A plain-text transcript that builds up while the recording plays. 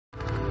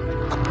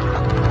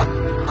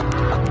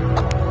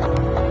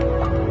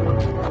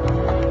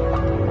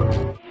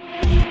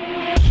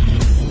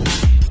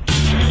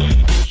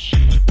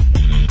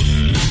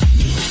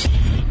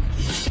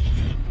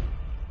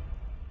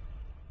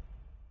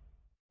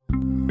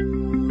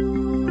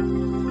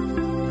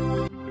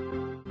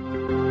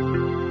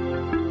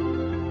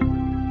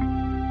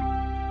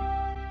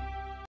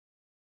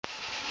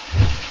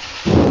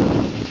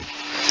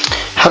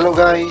Hello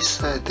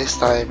guys,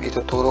 this time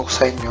ituturo ko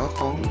sa inyo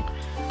kung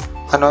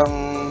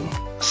anong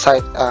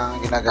site ang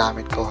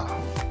ginagamit ko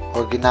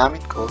o ginamit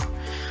ko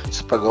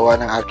sa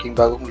paggawa ng aking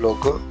bagong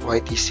logo,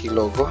 YTC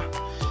logo.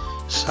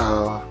 So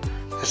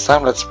this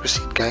time let's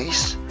proceed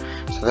guys.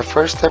 So the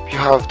first step you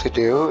have to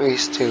do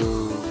is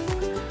to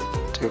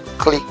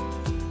click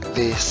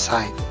this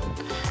site,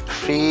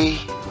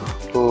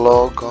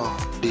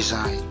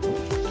 Freelogodesign.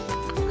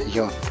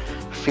 Ayun,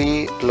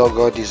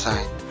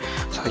 Freelogodesign.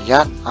 So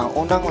yan, ang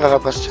unang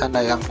lalabas dyan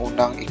ay ang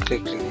unang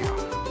i-click ninyo.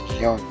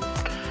 Yun.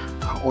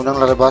 Ang unang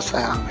lalabas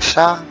ay ang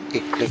siyang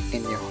i-click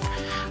ninyo.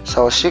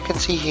 So as you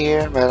can see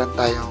here, meron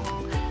tayong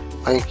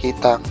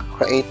makikita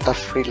create a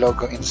free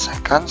logo in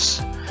seconds.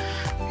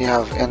 We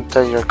have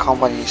enter your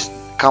company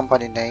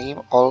name,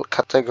 all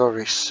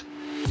categories.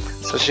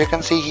 So as you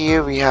can see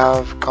here, we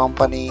have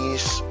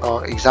companies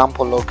or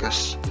example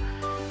logos.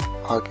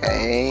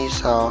 Okay,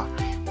 so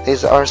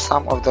these are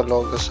some of the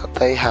logos that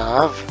they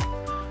have.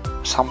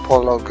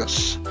 Sample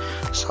logos.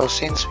 So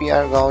since we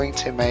are going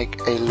to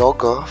make a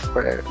logo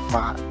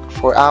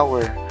for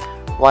our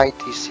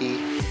YTC,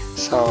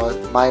 so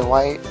my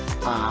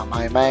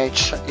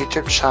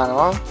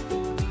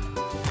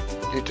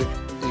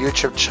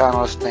YouTube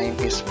channel's name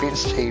is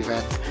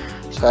PrinceJhaven,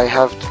 so I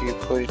have to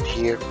put it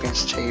here,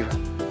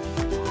 PrinceJhaven.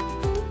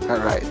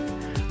 Alright,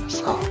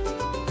 so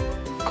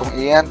kung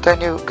i-enter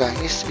nyo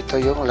guys, ito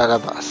yung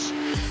lalabas.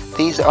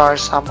 These are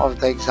some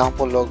of the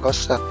example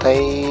logos that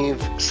they've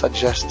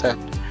suggested.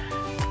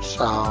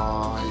 So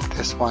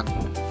this one.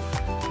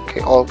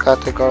 Okay, all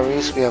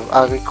categories. We have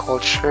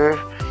agriculture,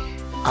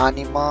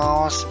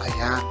 animals.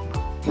 Ayan.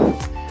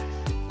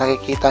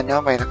 Nakikita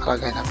nyo, may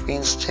nakalagay na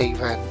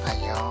PrinceJhaven.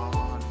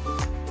 Ayan.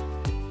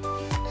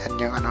 Yan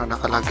yung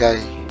nakalagay.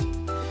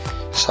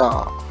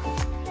 So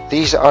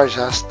these are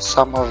just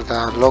some of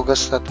the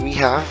logos that we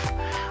have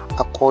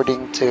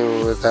according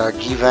to the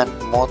given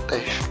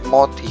motif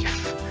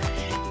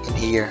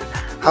here.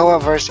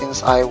 However,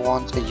 since I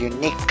want a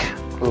unique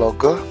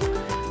logo,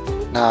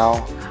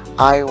 now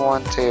I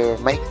want to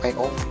make my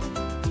own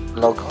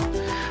logo.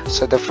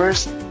 So the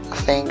first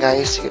thing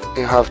guys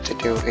you have to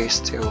do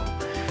is to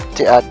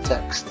add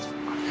text.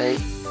 Okay,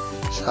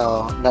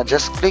 so now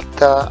just click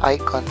the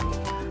icon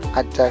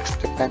add text,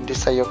 depende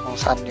sa iyo kung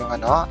saan yung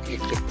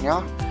i-click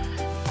nyo.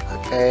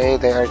 Okay,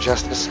 they are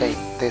just the same,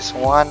 this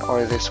one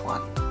or this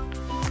one.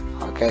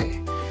 Okay,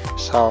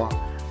 so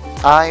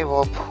I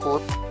will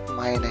put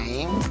my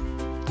name,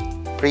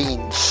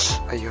 Prince.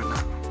 Ayun na,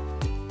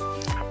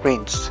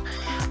 Prince.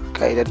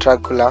 Okay,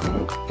 drag ko lang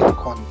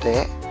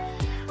konti.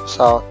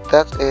 So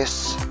that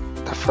is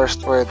the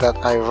first word that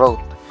I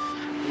wrote.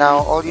 Now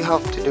all you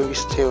have to do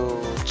is to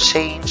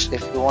change.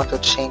 If you want to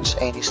change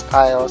any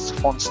styles,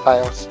 font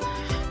styles,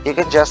 you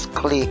can just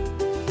click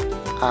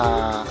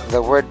the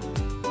word,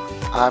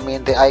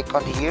 the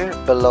icon here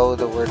below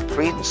the word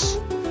Prince.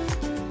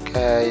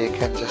 Okay, you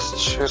can just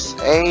choose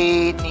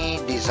any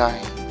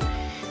design.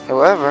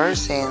 However,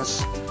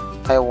 since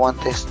I want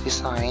this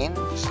design,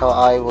 so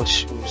I will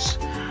choose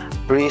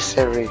breeze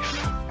serif.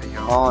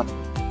 Ayun.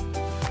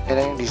 Yan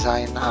yung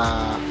design,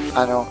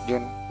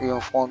 yung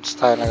font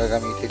style na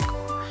gagamitin ko.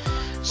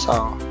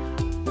 So,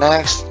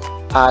 next,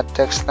 add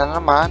text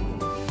na naman.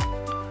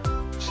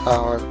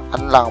 So,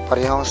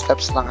 parehong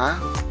steps lang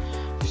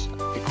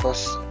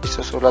because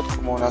isusulat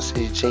ko muna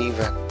si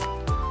Jhaven.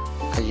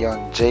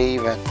 Ayun,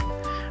 Jhaven.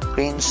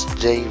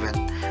 PrinceJhaven.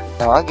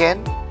 Now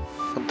again,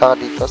 punta ka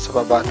dito sa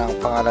baba ng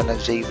pangalan ng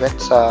Jhaven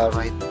sa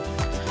right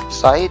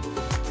side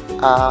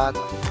at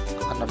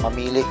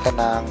mamili ka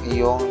ng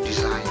iyong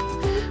design.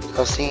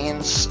 So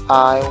since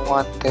I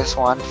want this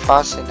one,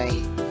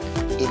 fascinate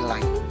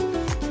inline.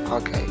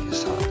 Okay,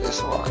 so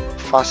this one,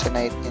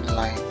 fascinate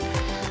inline.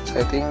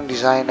 So ito yung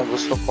design na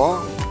gusto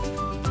ko.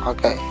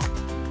 Okay,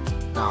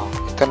 now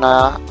ito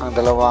na ang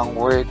dalawang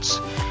words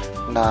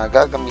na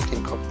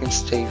gagamitin ko,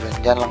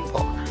 PrinceJhaven. Yan lang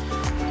po.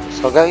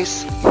 So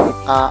guys,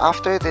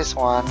 after this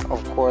one, of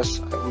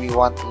course, we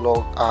want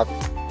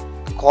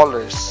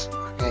colors.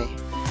 Okay,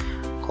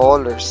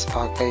 colors.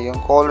 Okay, yung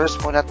colors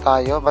muna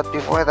tayo. But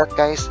before that,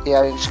 guys,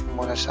 i-arrange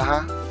ko muna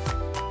siya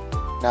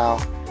Now,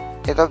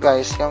 ito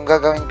guys, yung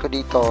gagawin ko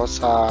dito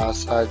sa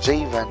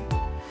Jhaven,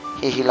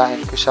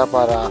 hihilain ko siya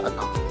para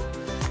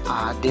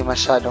di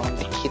masyadong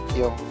dikit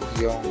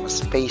yung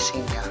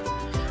spacing niya.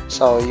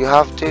 So you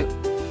have to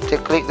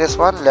click this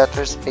one,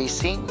 letter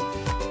spacing.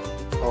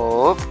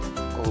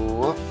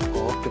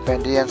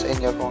 Depende yan sa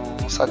inyo kung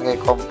saan kayo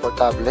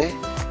komportable.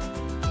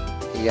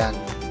 Yan.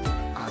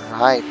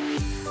 Alright.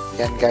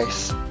 Yan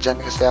guys.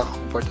 Diyan kasi ako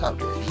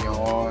komportable.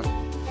 Yun.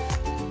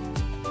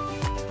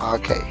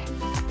 Okay.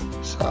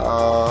 So,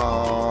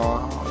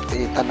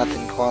 pilitan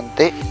natin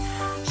konti.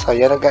 So,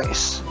 yan na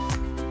guys.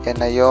 Yan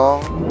na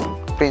yung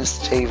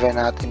PrinceJhaven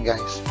natin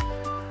guys.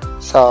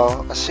 So,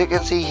 as you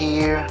can see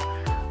here,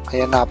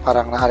 ayan na,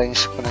 parang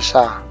na-arrange ko na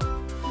siya.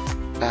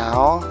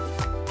 Now,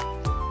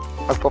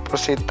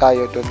 magpo-proceed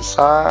tayo dun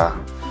sa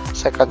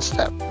second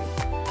step.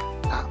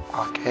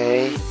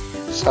 Okay,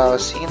 so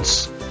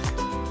since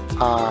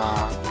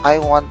I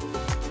want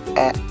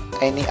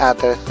any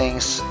other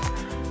things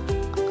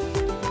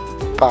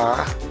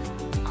pa.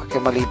 Okay,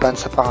 maliban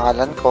sa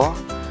pangalan ko.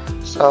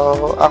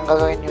 So, ang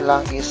gagawin nyo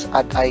lang is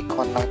add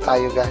icon lang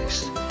tayo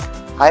guys.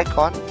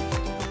 Icon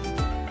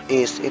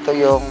is ito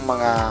yung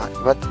mga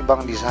iba't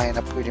ibang design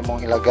na pwede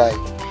mong ilagay.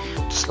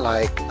 Just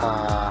like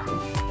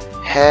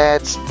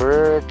heads,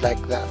 bird,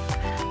 like that.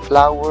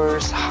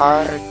 Flowers,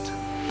 heart.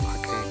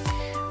 Okay.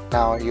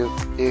 Now, you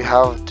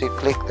have to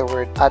click the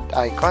word add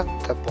icon,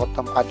 the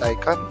bottom add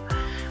icon.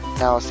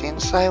 Now,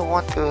 since I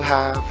want to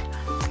have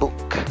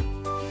book,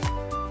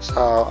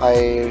 so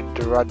I'd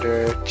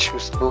rather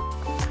choose book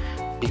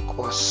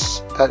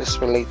because that is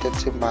related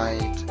to my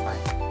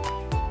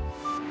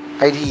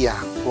idea.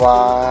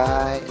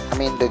 Why? I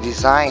mean the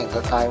design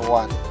that I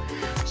want.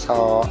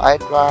 So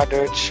I'd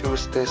rather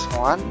choose this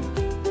one.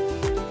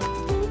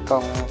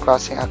 Itong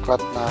klaseng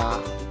aklat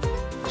na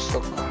gusto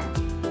ko.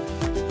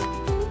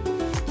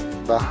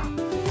 Diba?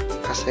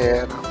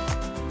 Kasi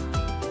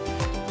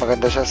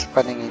maganda siya sa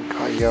paningin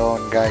ko.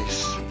 Ayun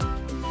guys.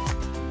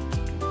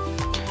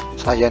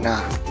 So ayan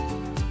na.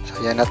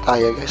 So ayan na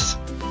tayo guys.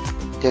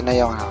 Yan na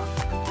yung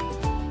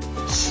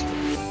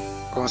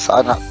kung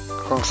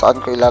saan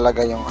ko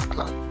ilalagay yung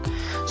aklat.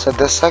 So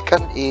the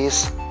second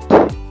is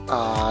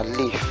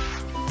leaf.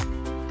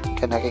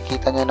 Kaya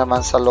nakikita nyo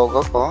naman sa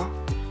logo ko,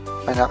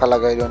 may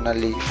nakalagay doon na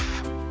leaf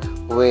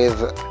with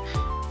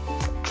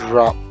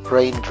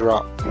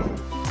raindrop.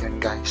 Yun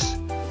guys.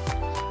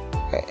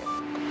 Okay.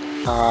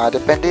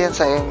 Depende yan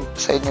sa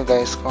inyo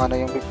guys kung ano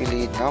yung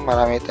pipiliin nyo.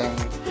 Marami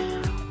tayong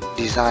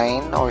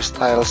design or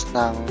styles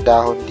ng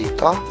dahon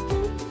dito.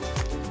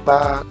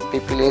 But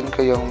pipiliin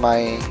ko yung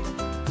may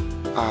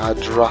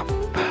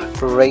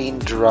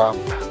raindrop.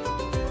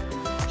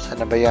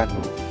 Sana ba yan?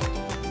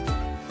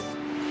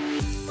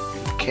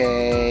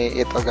 Okay,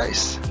 ito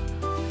guys.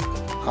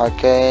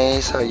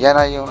 Okay, so yan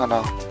na yung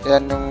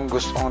yan yung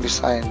gusto kong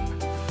design.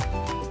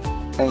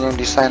 Yan yung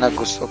design na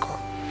gusto ko.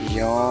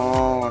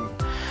 Yun.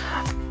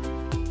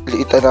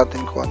 Liitan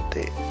natin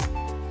konti.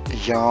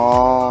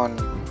 Yun.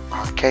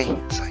 Okay,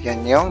 so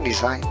yan yung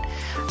design.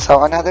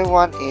 So another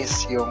one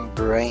is yung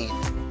brain.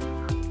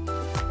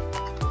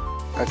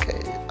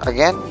 Okay,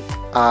 again,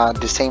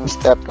 the same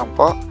step lang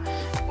po.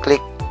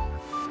 Click,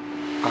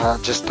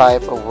 just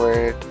type a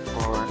word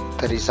or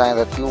the design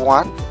that you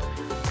want,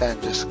 then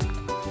just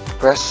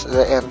press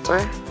the enter,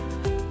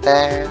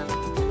 then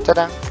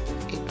ta-da,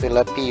 it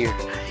will appear.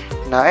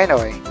 Now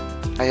anyway,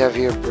 I have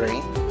your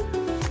brain,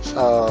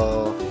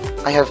 so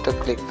I have to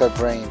click the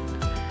brain.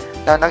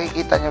 Now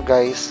nakikita nyo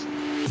guys,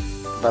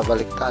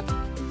 babaliktad.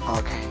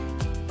 Okay,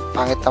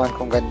 pangit naman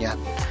kung ganyan.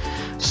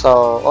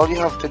 So all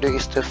you have to do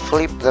is to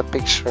flip the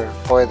picture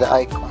or the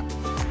icon.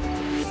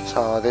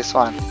 So this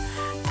one,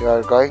 you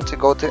are going to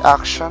go to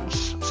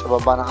actions. Sa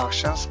baba ng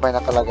actions, may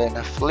nakalagay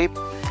na flip.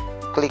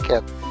 Click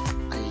it.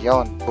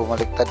 Ayun,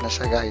 bumaliktad na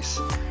siya guys.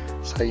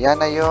 So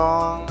yan na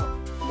yung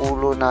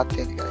ulo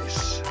natin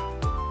guys.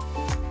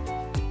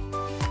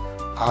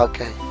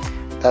 Okay,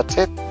 that's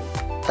it.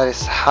 That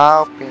is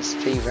how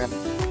PrinceJhaven,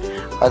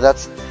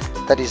 that's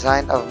the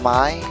design of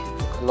my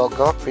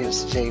logo,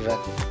 PrinceJhaven.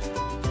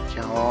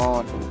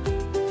 Yun.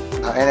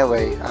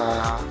 Anyway,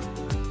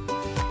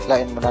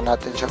 lain muna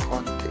natin siya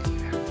konti.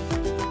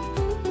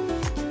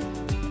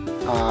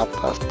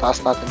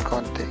 Taas natin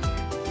konti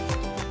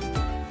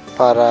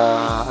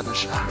para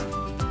siya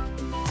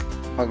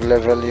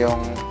mag-level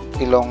yung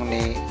ilong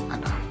ni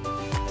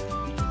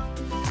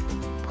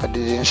pwede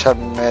din siya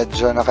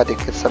medyo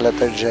nakadikit sa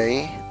letter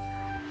J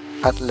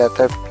at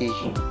letter P.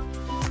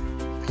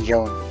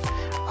 Ayun.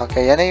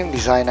 Okay, yan na yung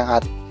design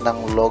ng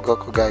logo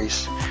ko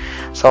guys.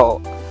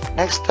 So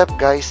next step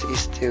guys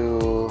is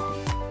to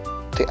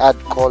add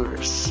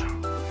colors.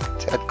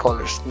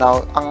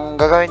 Now ang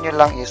gagawin nyo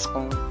lang is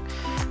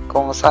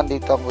kung saan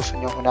dito ang gusto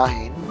nyo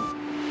unahin,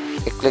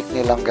 i-click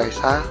nyo lang guys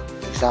ha.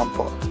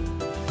 Example.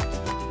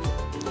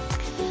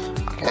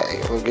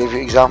 Okay, we'll give you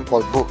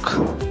example, book.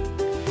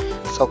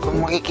 So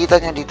kung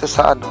makikita nyo dito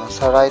sa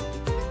sa right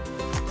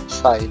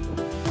side,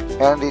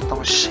 meron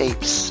ditong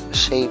shapes.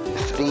 Shape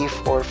 3,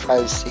 4,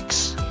 5,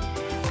 6.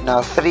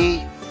 Now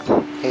 3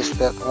 is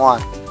that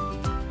 1.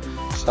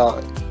 So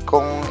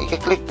kung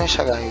i-click na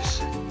siya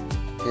guys,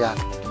 yan,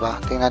 diba?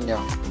 Tingnan nyo.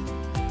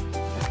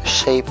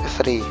 Shape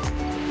 3.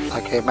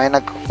 Okay, may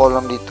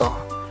nagko-column dito.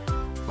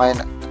 May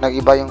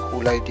nag-iba yung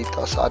kulay dito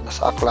sa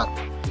aklat.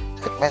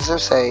 So it means to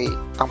say,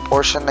 ang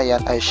portion na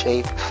yan ay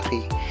shape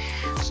 3.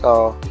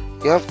 So,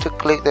 you have to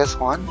click this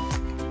one.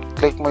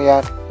 Click mo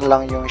yan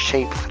lang yung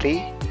shape 3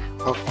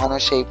 o kung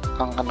anong shape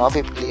ang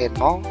pipiliin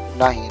mo,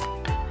 unahin.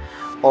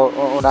 O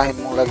unahin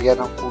mong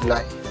lagyan ng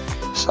kulay.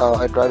 So,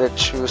 I'd rather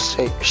choose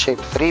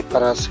shape 3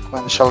 para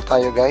sequential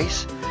tayo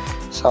guys.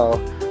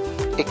 So,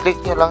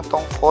 i-click nyo lang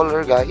tong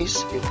color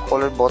guys, yung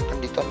color button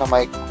dito na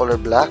may color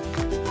black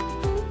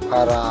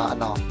para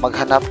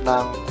maghanap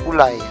ng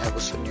kulay na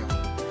gusto nyo.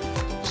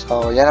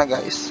 So yan na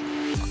guys.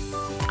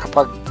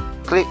 Pag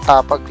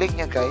click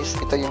nyo guys,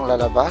 ito yung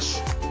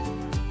lalabas.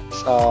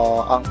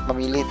 So ang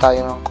mamili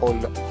tayo ng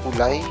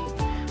kulay.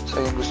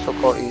 So yung gusto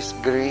ko is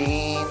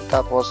green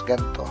tapos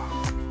ganito.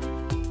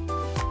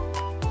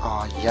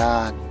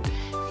 Yan.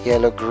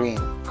 Yellow,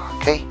 green.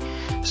 Okay.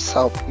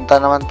 So,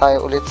 punta naman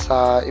tayo ulit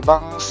sa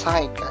ibang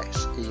side,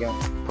 guys. Ayun.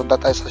 Punta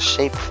tayo sa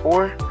shape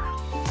 4.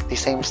 The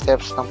same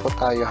steps lang po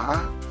tayo,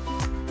 ha?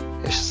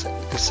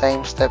 The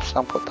same steps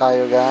lang po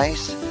tayo,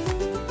 guys.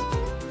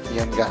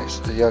 Yan,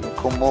 guys. Ayun.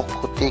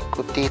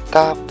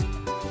 Kumukuti-kuti-tap.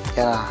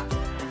 Yan na.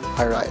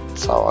 Alright.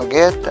 So,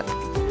 again,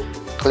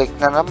 click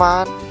na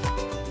naman.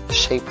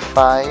 Shape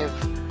 5.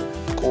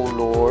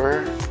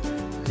 Color.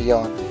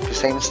 Ayun. The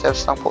same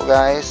steps lang po,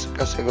 guys.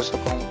 Kasi gusto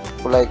kong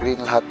kulay green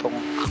lahat tong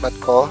aklat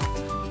ko.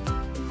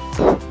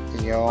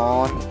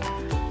 Ayun.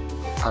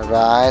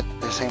 Alright.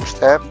 The same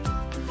step.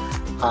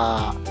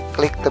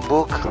 Click the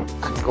book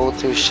and go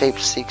to shape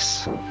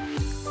 6.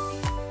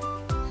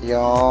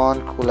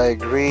 Ayun. Kulay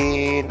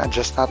green.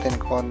 Adjust natin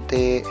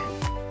konti.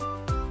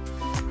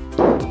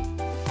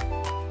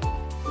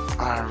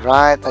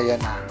 Alright.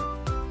 Ayan na.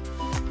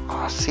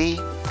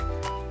 See?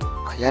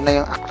 Ayan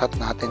na yung aklat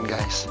natin,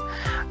 guys.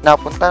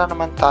 Napunta na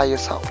naman tayo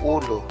sa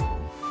ulo.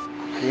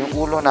 Okay, yung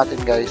ulo natin,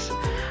 guys,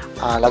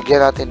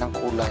 lagyan natin ng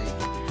kulay.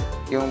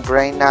 Yung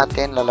brain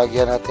natin,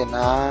 lalagyan natin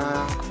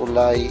ng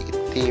kulay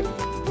itim.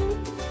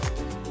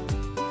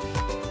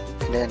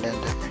 Hindi.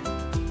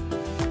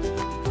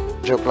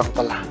 Joke lang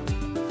pala.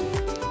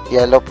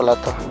 Yellow pala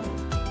to.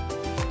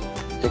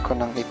 Lagyan ko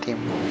ng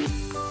itim.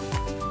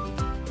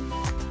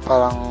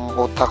 Parang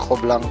utak ko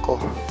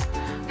blanco.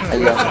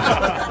 Ayan.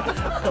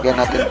 Lagyan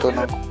natin to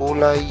ng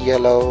kulay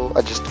yellow.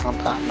 Adjust lang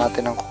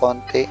natin ng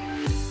konti.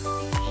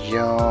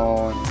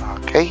 Yun.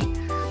 Okay.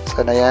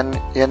 So, yan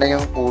na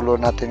yung ulo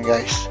natin,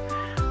 guys.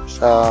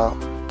 So,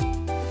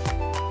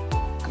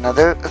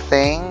 another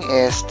thing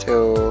is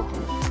to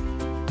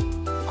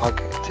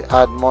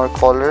add more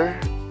color.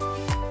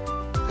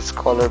 This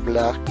color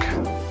black.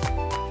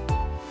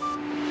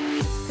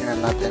 Yan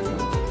natin.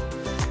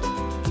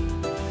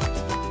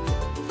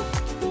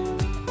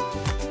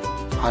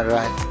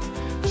 Alright.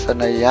 So,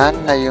 yan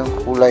na yung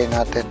kulay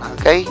natin.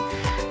 Okay?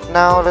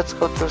 Now, let's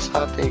go to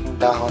sa ating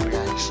dahon,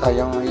 guys. So,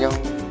 yung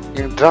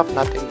drop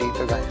natin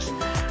dito, guys.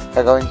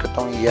 Gagawin ko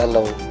tong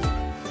yellow.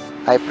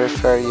 I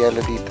prefer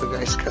yellow dito,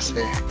 guys,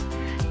 kasi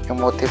yung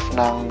motif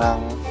ng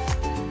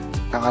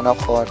ano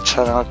ko,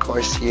 channel ko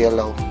is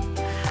yellow.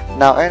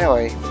 Now,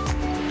 anyway,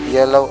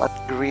 yellow at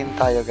green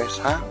tayo, guys,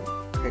 ha?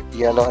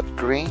 Yellow at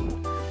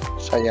green.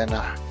 So, yan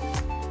na.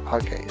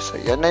 Okay. So,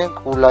 yan na yung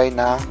kulay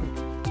ng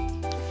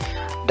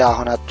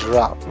dahon at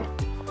drop.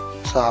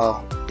 So,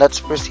 let's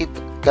proceed,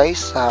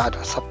 guys, sa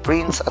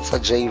Prince at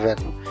sa Javen.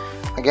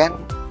 Again,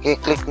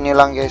 i-click nyo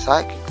lang, guys,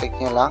 ha? I-click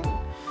nyo lang.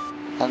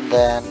 And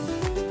then,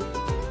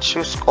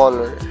 choose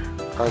color.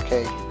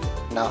 Okay.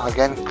 Now,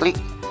 again, click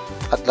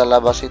at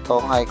lalabas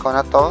itong icon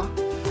na to.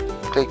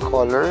 Click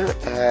color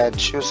and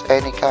choose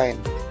any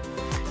kind.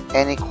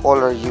 Any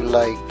color you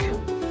like.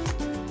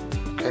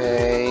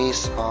 Okay,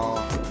 so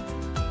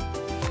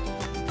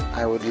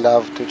I would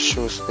love to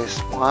choose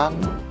this one.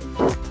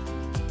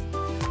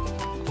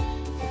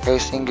 Okay,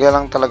 single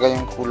lang talaga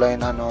yung kulay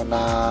na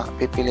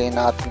pipiliin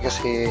natin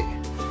kasi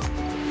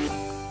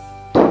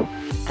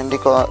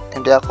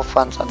hindi ako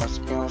fan sa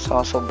yung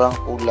sobrang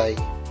kulay.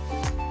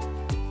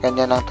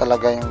 Ganyan lang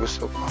talaga yung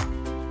gusto ko.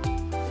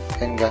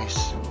 Yan,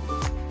 guys.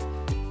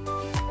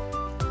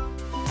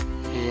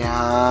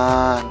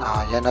 Yan.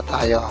 Yan na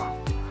tayo.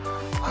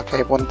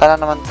 Okay, punta na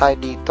naman tayo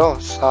dito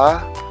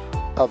sa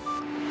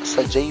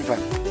Javen.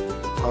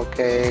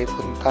 Okay,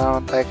 punta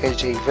naman tayo kay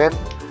Javen.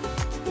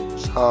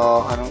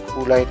 So, anong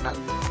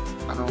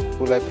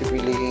kulay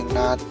pipiliin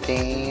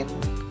natin?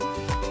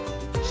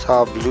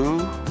 Sa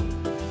blue.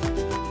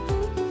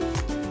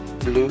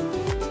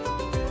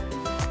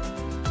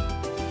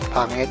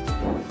 Pangit.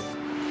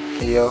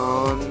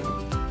 Ayun.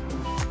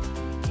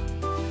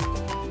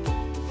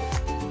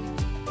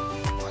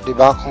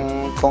 Diba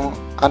kung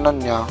ano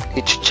niya,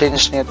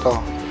 i-change niya to.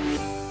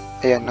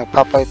 Ayan,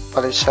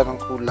 nagpapalit siya ng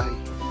kulay.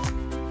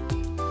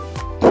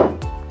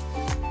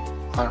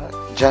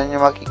 Diyan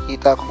nyo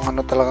makikita kung ano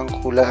talagang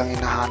kulay ang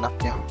hinahanap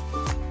nyo.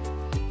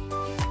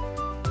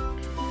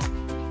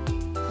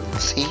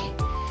 See?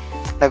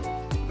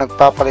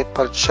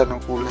 Nagpapalit-palit siya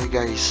ng kulay,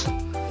 guys.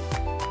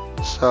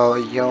 So,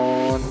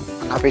 yun.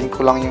 Hanapin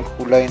ko lang yung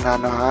kulay na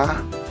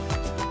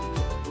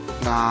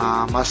na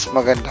mas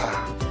maganda.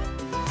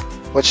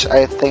 Which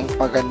I think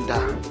maganda.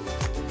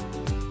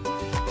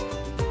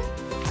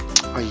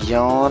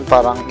 Ayun,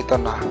 parang ito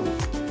na.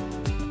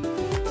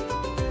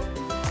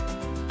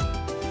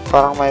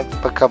 Parang may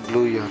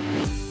pagka-blue yun.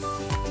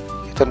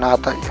 Ito na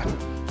ata yun.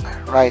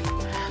 Right.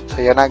 So,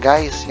 yan na,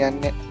 guys.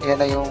 Yan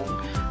na yung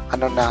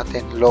ano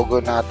natin,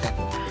 logo natin.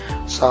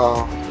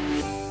 So,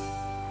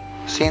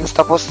 since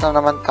tapos na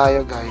naman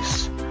tayo,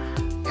 guys,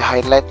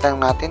 i-highlight lang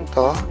natin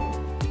to.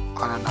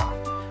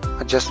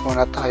 Adjust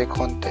muna tayo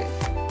konti.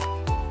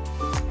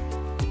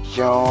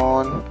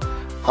 Yun.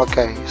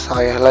 Okay. So,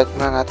 i-highlight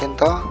na natin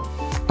to.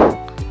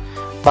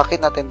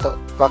 Bakit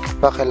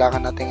ba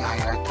kailangan natin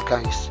i-highlight to,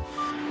 guys?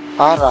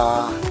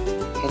 Para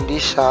hindi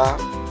siya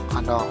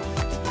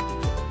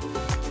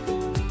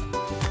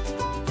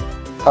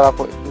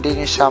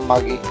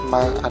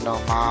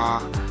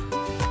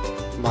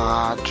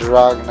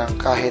ma-drag ng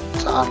kahit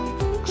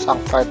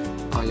saang part.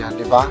 O, yan,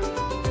 di ba?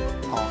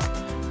 O,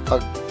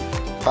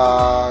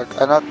 pag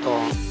ano to,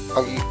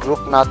 pag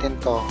i-group natin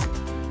to,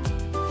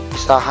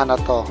 isahan na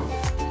to.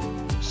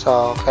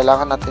 So,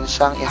 kailangan natin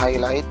siyang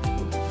i-highlight.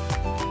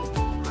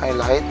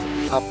 Highlight,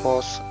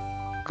 tapos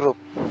group.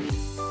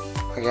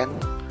 Again,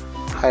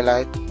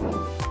 highlight.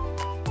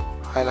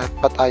 Highlight,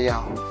 ba't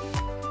ayaw?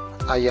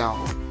 Ayaw.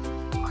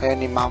 Ayaw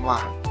ni mama.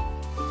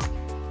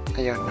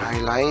 Ayun,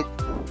 highlight.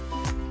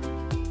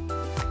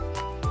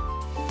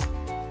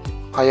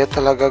 Ayaw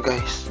talaga,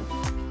 guys.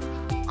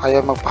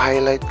 Ayaw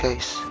magpa-highlight,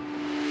 guys.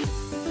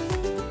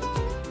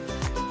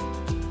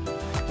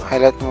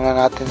 Highlight muna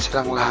natin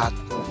silang lahat.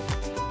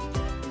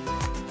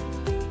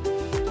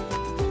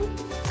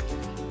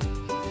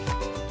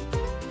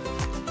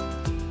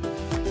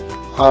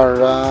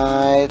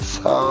 Alright,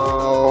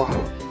 so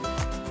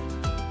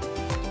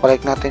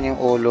balik natin yung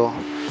ulo.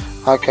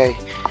 Okay,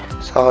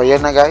 so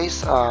yan na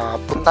guys,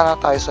 punta na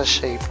tayo sa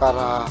shape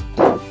para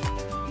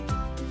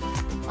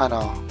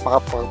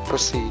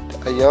maka-proceed.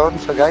 Ayun,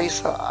 so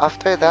guys,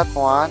 after that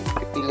one,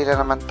 pipili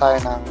na naman tayo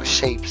ng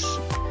shapes.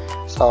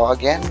 So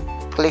again,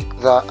 click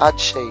the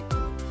add shape.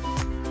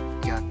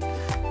 Yan,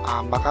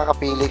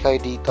 makakapili kayo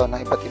dito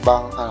ng iba't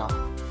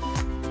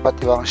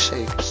ibang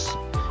shapes.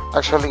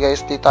 Actually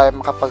guys, di tayo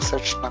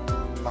makapag-search ng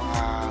mga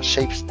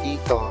shapes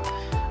dito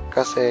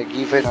kasi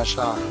given na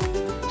siya.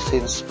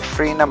 Since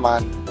free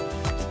naman,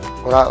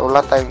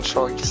 wala tayong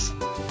choice,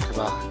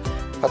 diba?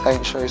 Wala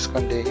tayong choice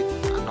kundi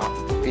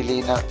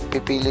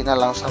pipili na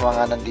lang sa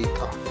mga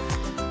nandito.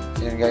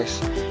 Yan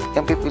guys,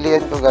 yung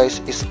pipilian ko guys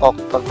is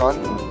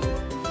octagon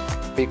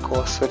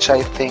because which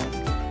I think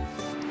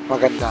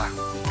maganda.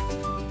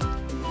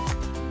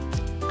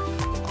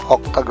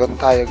 Octagon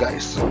tayo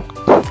guys.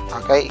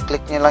 Okay,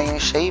 i-click nyo lang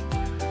yung shape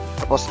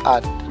tapos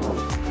add.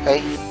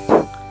 Okay,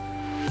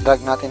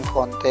 drag natin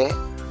konti.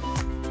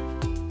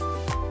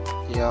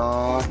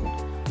 Yun.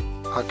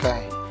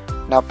 Okay,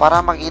 na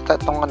para makita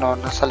itong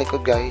nasa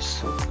likod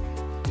guys,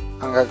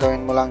 ang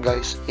gagawin mo lang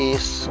guys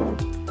is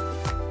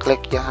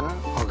click yan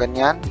o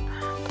ganyan,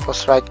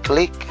 tapos right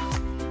click,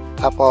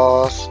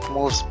 tapos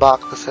moves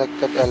back the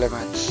selected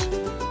elements.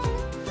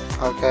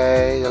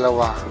 Okay,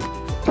 dalawa.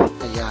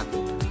 Ayan.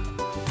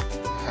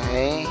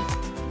 Okay,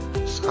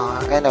 so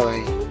anyway,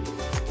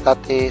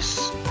 that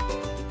is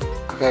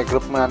okay.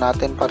 Group muna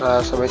natin para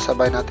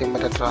sabay-sabay natin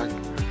madadrag.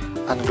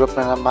 Ungroup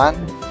na naman.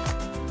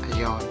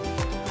 Ayun,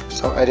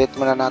 so edit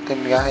muna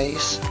natin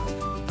guys.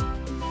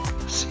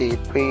 Si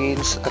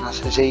Prince,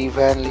 si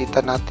Javen,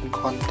 litan natin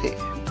konti.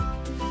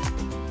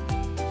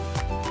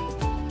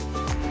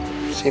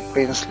 Si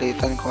Prince,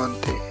 litan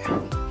konti.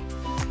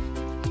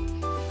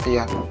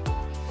 Ayan,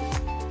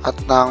 at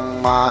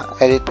nang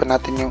ma-edit pa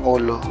natin yung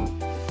ulo.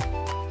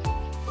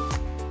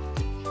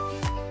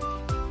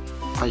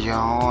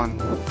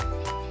 Ayun.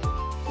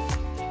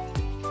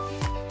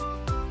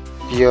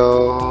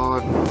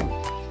 Yun.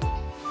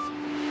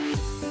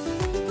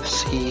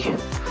 See.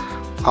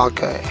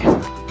 Okay.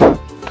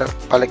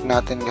 Balik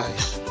natin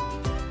guys.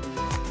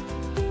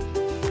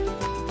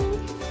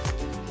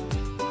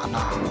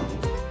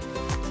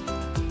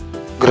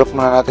 Group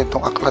muna natin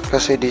tong aklat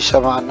kasi di siya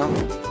maano.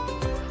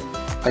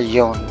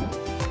 Ayun.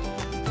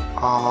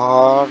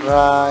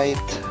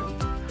 Alright.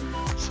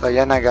 So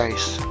yan na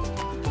guys.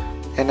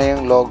 Yan na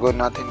yung logo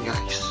natin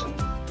guys.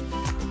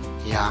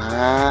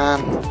 Yan.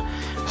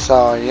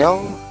 So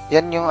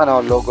yan yung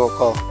logo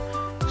ko.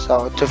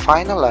 So to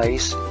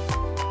finalize,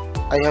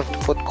 I have to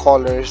put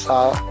color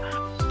sa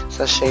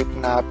shape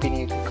na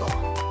pinili ko.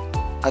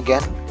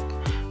 Again,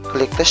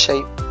 click the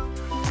shape,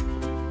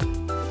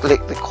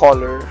 click the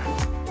color,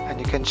 and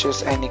you can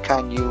choose any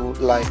kind you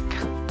like.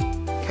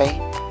 Okay,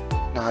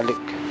 now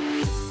look,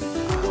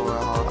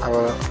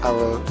 I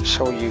will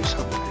show you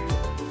something.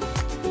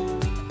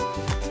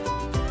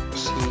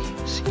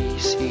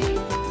 See.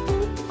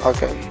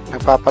 Okay,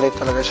 nagpapalit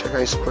talaga siya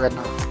guys pag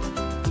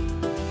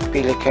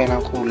pili kayo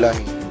ng kulay.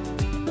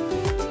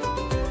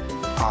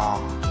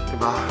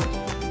 Diba?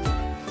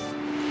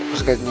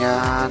 Tapos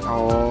ganyan.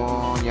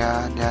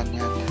 Yan.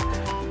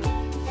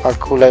 Pag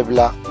kulay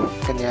black,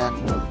 ganyan.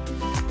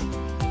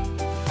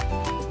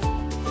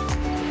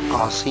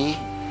 See?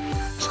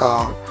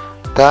 So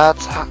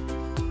that's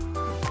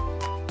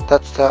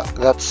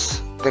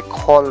the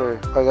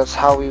color, or that's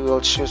how we will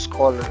choose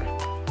color.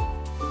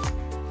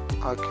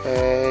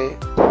 Okay.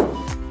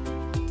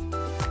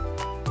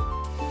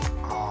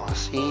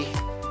 See?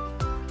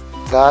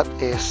 That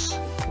is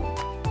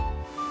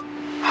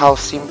how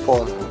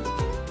simple.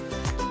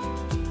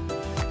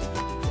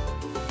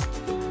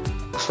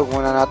 Gusto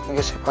muna natin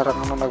kasi parang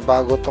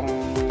nagbago tong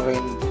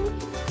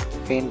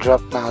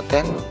raindrop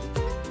natin.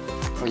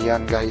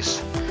 Ayan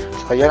guys.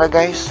 So yan na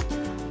guys.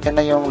 Yan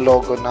na yung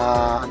logo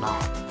na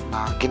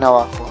na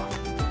ginawa ko.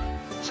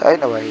 So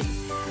anyway,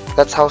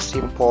 that's how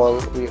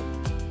simple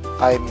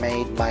I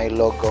made my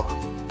logo.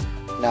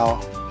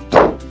 Now,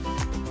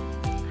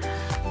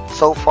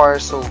 so far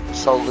so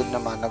good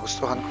naman.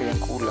 Nagustuhan ko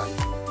yung kulay.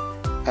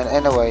 And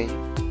anyway,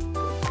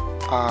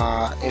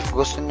 if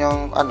gusto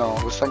nyo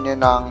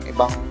ng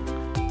ibang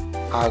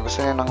gusto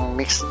nyo ng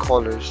mixed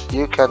colors,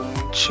 you can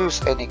choose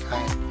any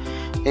kind.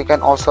 You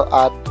can also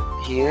add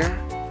here,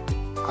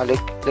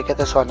 look at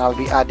this one, I'll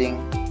be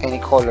adding any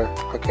color,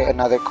 okay,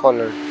 another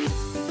color,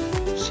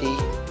 see,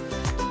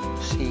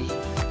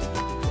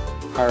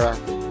 alright,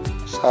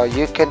 so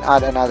you can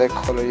add another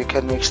color, you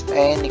can mix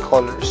any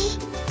colors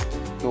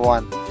you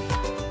want,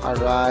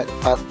 alright,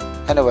 but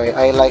anyway,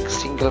 I like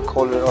single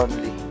color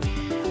only.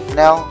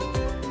 Now,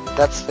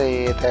 that's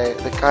the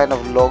kind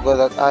of logo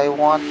that I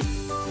want,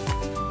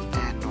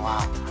 and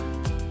wow,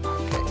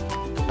 okay,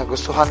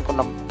 nagustuhan ko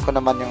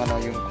naman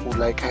yung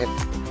kulay kahit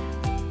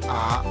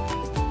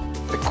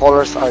the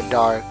colors are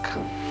dark,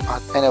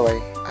 but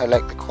anyway, I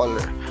like the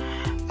color.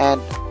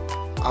 And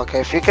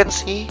okay, if you can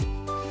see,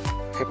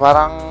 okay,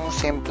 parang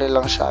simple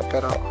lang siya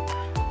pero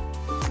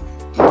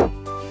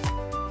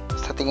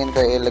sa tingin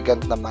ko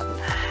elegant naman.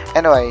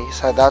 Anyway,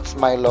 so that's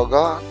my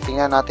logo.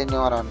 Tingnan natin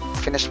yung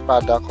finished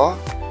product ko.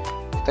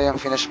 Ito yung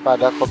finished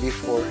product ko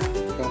before,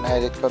 yung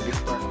na-edit ko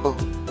before. Oh,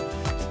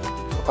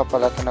 ito pa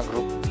pala ito na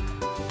group.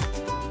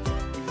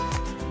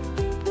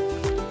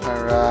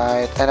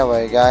 Alright,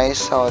 anyway guys,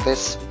 so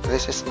this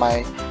is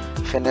my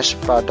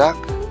finished product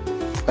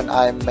when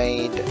I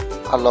made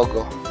a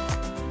logo.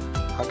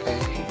 Okay,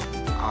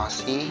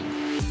 see,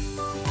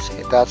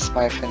 that's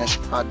my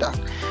finished product.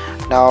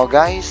 Now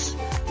guys,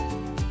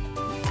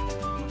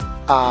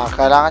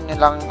 kailangan nyo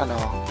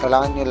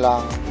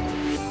lang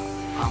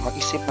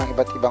mag-isip ng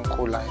iba't ibang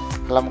kulay.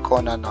 Alam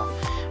ko na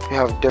we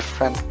have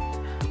different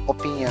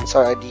opinions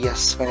or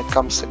ideas when it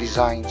comes to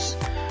designs.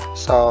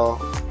 So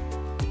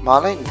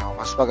malay nyo,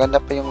 mas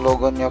maganda pa yung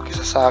logo nyo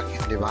kaysa sa akin,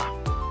 di ba?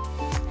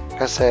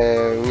 Kasi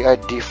we are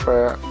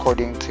differ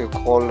according to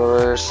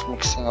colors,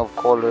 mixing of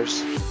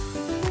colors.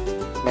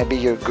 Maybe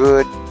you're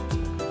good,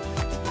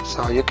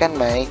 so you can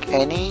make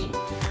any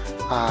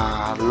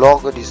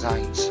logo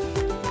designs.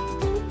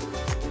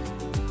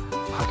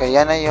 Okay,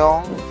 yan na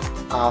yung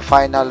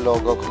final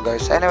logo ko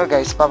guys. Anyway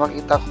guys,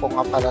 papakita ko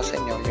nga pala sa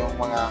inyo yung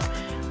mga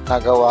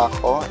nagawa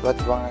ko, iba't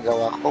ibang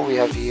nagawa ko. We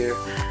have here,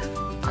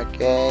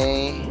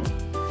 okay,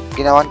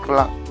 ginawan ko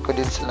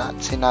din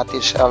si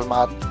Nati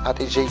Shelma at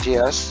Ate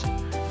JJS.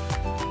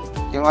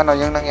 Yung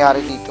nangyari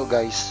dito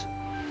guys,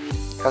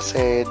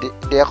 kasi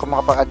di ako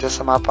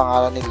makapag-adjust sa mga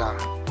pangalan nila.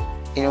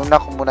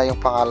 Inuna ko muna yung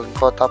pangalan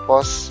ko,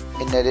 tapos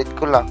inedit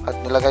ko lang at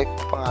nilagay ko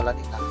yung pangalan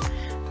nila.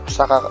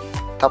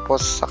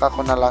 Tapos saka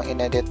ko na lang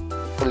inedit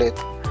ulit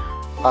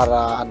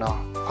para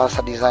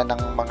sa design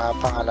ng mga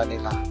pangalan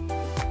nila.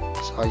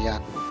 So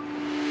yan.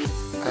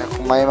 Kaya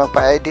kung may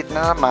magpa-edit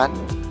na naman,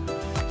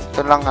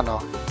 ito lang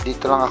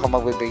dito lang ako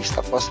magbe-base,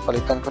 tapos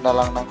palitan ko na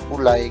lang ng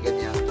kulay,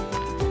 ganyan.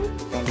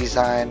 Yung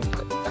design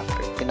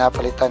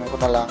pinapalitan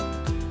ko na lang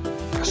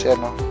kasi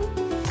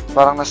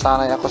parang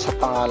nasanay ako sa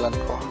pangalan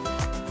ko.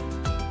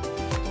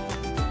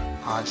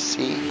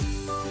 See,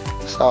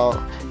 so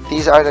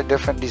these are the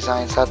different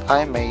designs that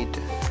I made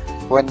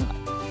when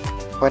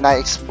I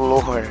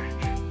explore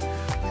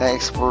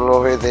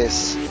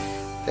this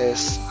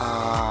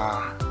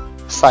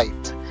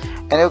site.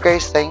 Anyway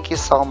guys, thank you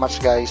so much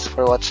guys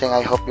for watching.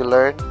 I hope you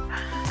learned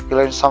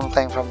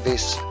something from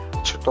this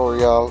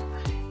tutorial,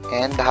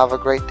 and have a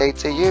great day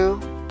to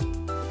you.